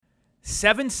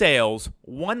7 sales,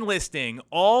 1 listing,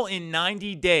 all in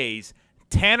 90 days.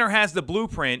 Tanner has the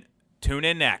blueprint. Tune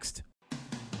in next.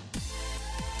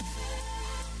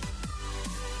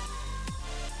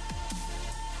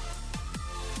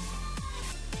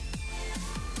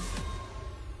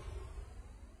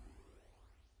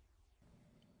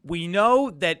 We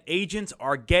know that agents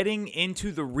are getting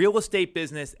into the real estate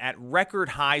business at record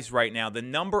highs right now. The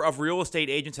number of real estate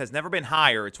agents has never been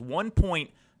higher. It's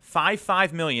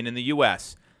 1.55 million in the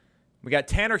U.S. We got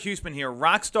Tanner Huesman here,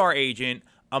 rockstar agent,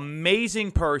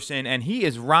 amazing person, and he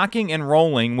is rocking and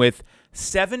rolling with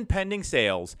 7 pending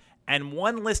sales and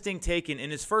 1 listing taken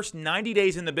in his first 90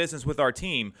 days in the business with our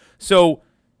team. So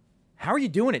how are you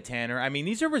doing it, Tanner? I mean,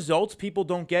 these are results people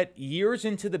don't get years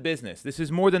into the business. This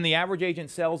is more than the average agent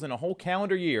sells in a whole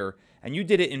calendar year, and you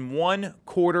did it in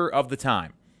 1/4 of the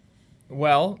time.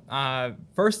 Well,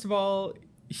 first of all,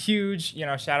 huge,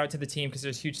 shout out to the team because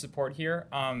there's huge support here,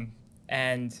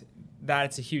 and that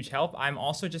it's a huge help. I'm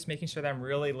also just making sure that I'm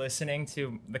really listening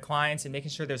to the clients and making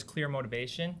sure there's clear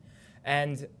motivation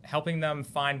and helping them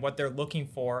find what they're looking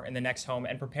for in the next home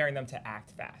and preparing them to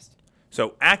act fast.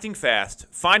 So acting fast,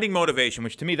 finding motivation,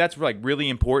 which to me that's like really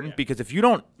important because if you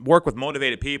don't work with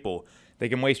motivated people, they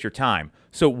can waste your time.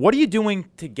 So what are you doing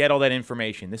to get all that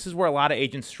information? This is where a lot of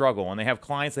agents struggle, and they have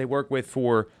clients they work with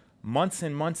for months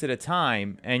and months at a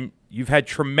time, and you've had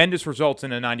tremendous results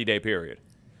in a 90-day period.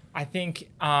 I think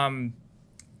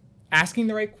asking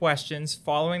the right questions,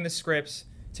 following the scripts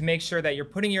to make sure that you're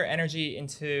putting your energy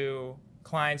into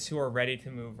clients who are ready to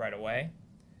move right away.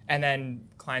 And then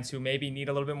clients who maybe need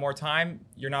a little bit more time,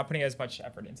 you're not putting as much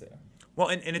effort into. Well,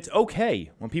 and it's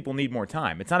okay when people need more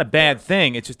time. It's not a bad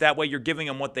thing. It's just that way you're giving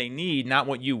them what they need, not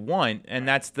what you want. And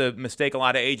that's the mistake a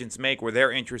lot of agents make where their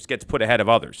interest gets put ahead of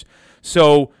others.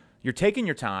 So you're taking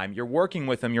your time. You're working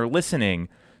with them. You're listening.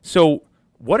 So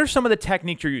what are some of the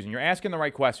techniques you're using? You're asking the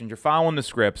right questions. You're following the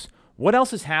scripts. What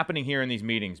else is happening here in these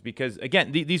meetings? Because,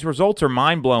 again, these results are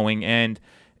mind-blowing, and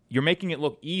you're making it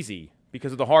look easy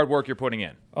because of the hard work you're putting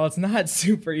in. Well, it's not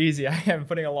super easy. I am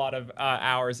putting a lot of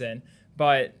hours in.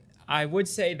 But I would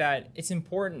say that it's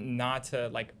important not to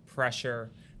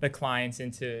pressure the clients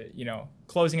into,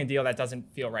 closing a deal that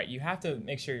doesn't feel right. You have to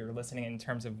make sure you're listening in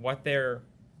terms of what they're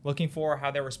looking for,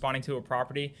 how they're responding to a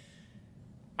property.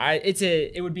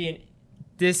 It would be an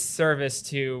disservice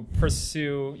to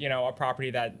pursue, a property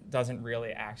that doesn't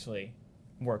really actually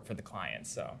work for the client.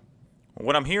 So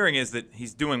what I'm hearing is that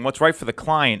he's doing what's right for the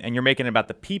client, and you're making it about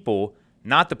the people,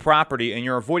 not the property, and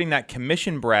you're avoiding that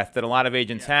commission breath that a lot of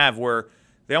agents have where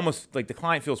they almost, the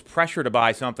client feels pressure to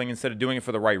buy something instead of doing it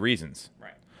for the right reasons.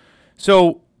 Right.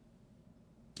 So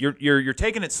you're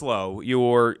taking it slow.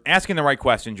 You're asking the right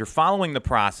questions. You're following the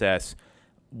process.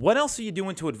 What else are you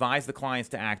doing to advise the clients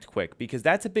to act quick? Because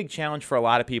that's a big challenge for a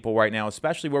lot of people right now,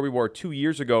 especially where we were 2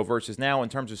 years ago versus now in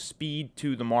terms of speed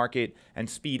to the market and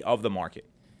speed of the market.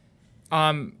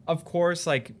 Of course,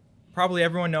 probably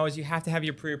everyone knows you have to have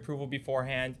your pre-approval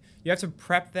beforehand. You have to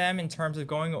prep them in terms of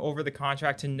going over the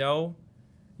contract to know,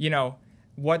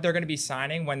 what they're going to be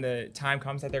signing when the time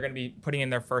comes that they're going to be putting in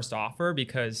their first offer.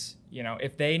 Because,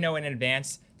 if they know in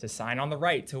advance to sign on the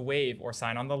right to waive or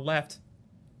sign on the left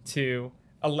to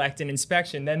elect an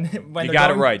inspection, then when you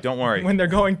got it right, don't worry. When they're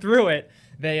going through it,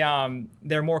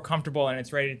 they're more comfortable and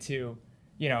it's ready to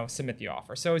submit the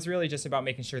offer. So it's really just about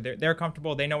making sure they're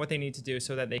comfortable, they know what they need to do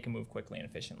so that they can move quickly and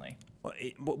efficiently.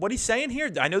 What he's saying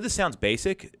here, I know this sounds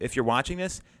basic if you're watching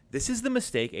this. This is the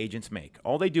mistake agents make.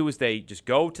 All they do is they just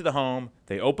go to the home,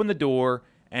 they open the door,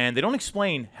 and they don't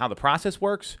explain how the process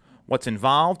works, what's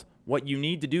involved, what you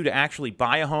need to do to actually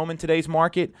buy a home in today's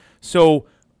market. So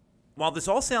while this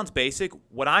all sounds basic,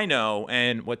 what I know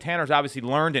and what Tanner's obviously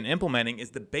learned and implementing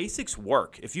is the basics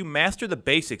work. If you master the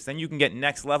basics, then you can get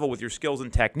next level with your skills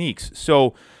and techniques.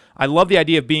 So I love the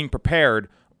idea of being prepared.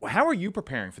 How are you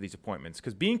preparing for these appointments?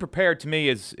 Because being prepared to me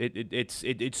is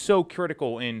it's so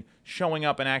critical in showing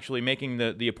up and actually making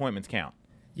the appointments count.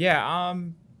 Yeah,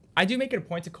 I do make it a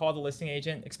point to call the listing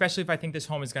agent, especially if I think this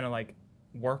home is going to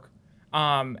work.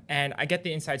 And I get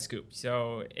the inside scoop.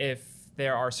 So if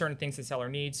there are certain things the seller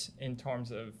needs in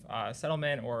terms of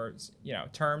settlement or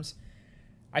terms,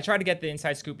 I try to get the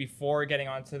inside scoop before getting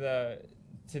onto the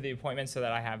appointment so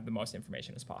that I have the most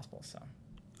information as possible. So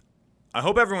I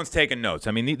hope everyone's taking notes.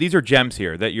 I mean, these are gems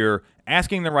here that you're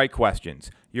asking the right questions.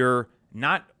 You're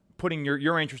not putting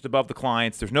your interest above the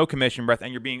client's. There's no commission breath,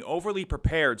 and you're being overly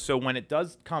prepared. So when it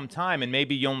does come time and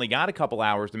maybe you only got a couple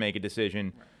hours to make a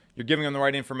decision, you're giving them the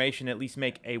right information to at least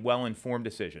make a well-informed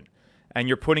decision. And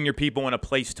you're putting your people in a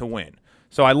place to win.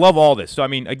 So I love all this. So, I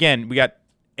mean, again, we got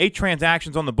 8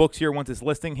 transactions on the books here once this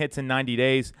listing hits in 90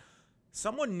 days.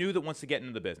 Someone new that wants to get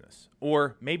into the business,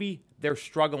 or maybe they're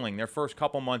struggling their first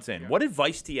couple months in. What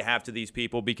advice do you have to these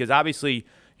people? Because obviously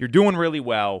you're doing really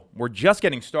well. We're just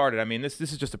getting started. I mean, this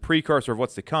is just a precursor of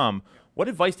what's to come. What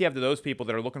advice do you have to those people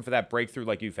that are looking for that breakthrough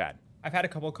like you've had? I've had a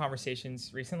couple of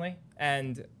conversations recently,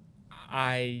 and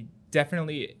I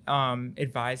definitely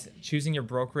advise choosing your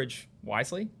brokerage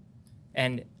wisely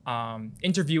and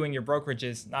interviewing your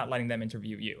brokerages, not letting them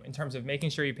interview you, in terms of making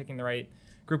sure you're picking the right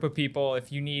group of people.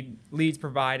 If you need leads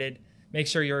provided, make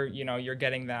sure you're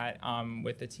getting that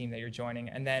with the team that you're joining,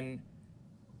 and then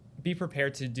be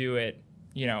prepared to do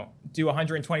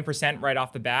 120% right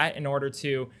off the bat in order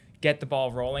to get the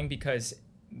ball rolling, because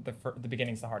the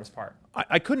beginning's the hardest part.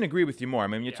 I couldn't agree with you more. I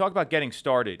mean, when you talk about getting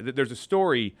started, there's a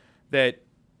story that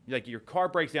like your car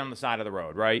breaks down on the side of the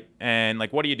road, right? And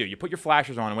like, what do? You put your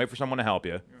flashers on and wait for someone to help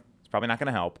you. It's probably not going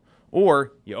to help.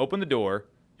 Or you open the door,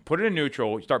 you put it in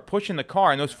neutral, you start pushing the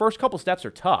car, and those first couple steps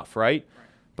are tough, right?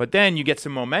 But then you get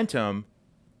some momentum,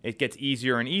 it gets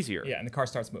easier and easier. Yeah, and the car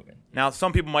starts moving. Now,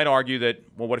 some people might argue that,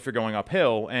 well, what if you're going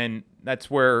uphill? And that's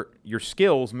where your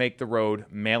skills make the road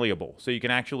malleable. So you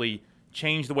can actually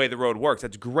change the way the road works.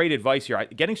 That's great advice here.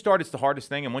 Getting started is the hardest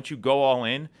thing, and once you go all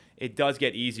in, it does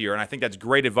get easier. And I think that's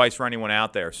great advice for anyone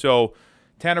out there. So,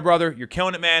 Tanner, brother, you're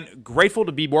killing it, man. Grateful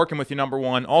to be working with you, number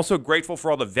one. Also grateful for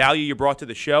all the value you brought to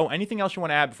the show. Anything else you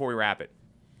want to add before we wrap it?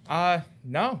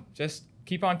 No, just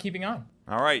keep on keeping on.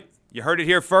 All right. You heard it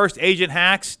here first. Agent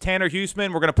Hacks, Tanner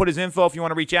Huesman. We're going to put his info if you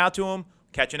want to reach out to him.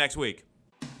 Catch you next week.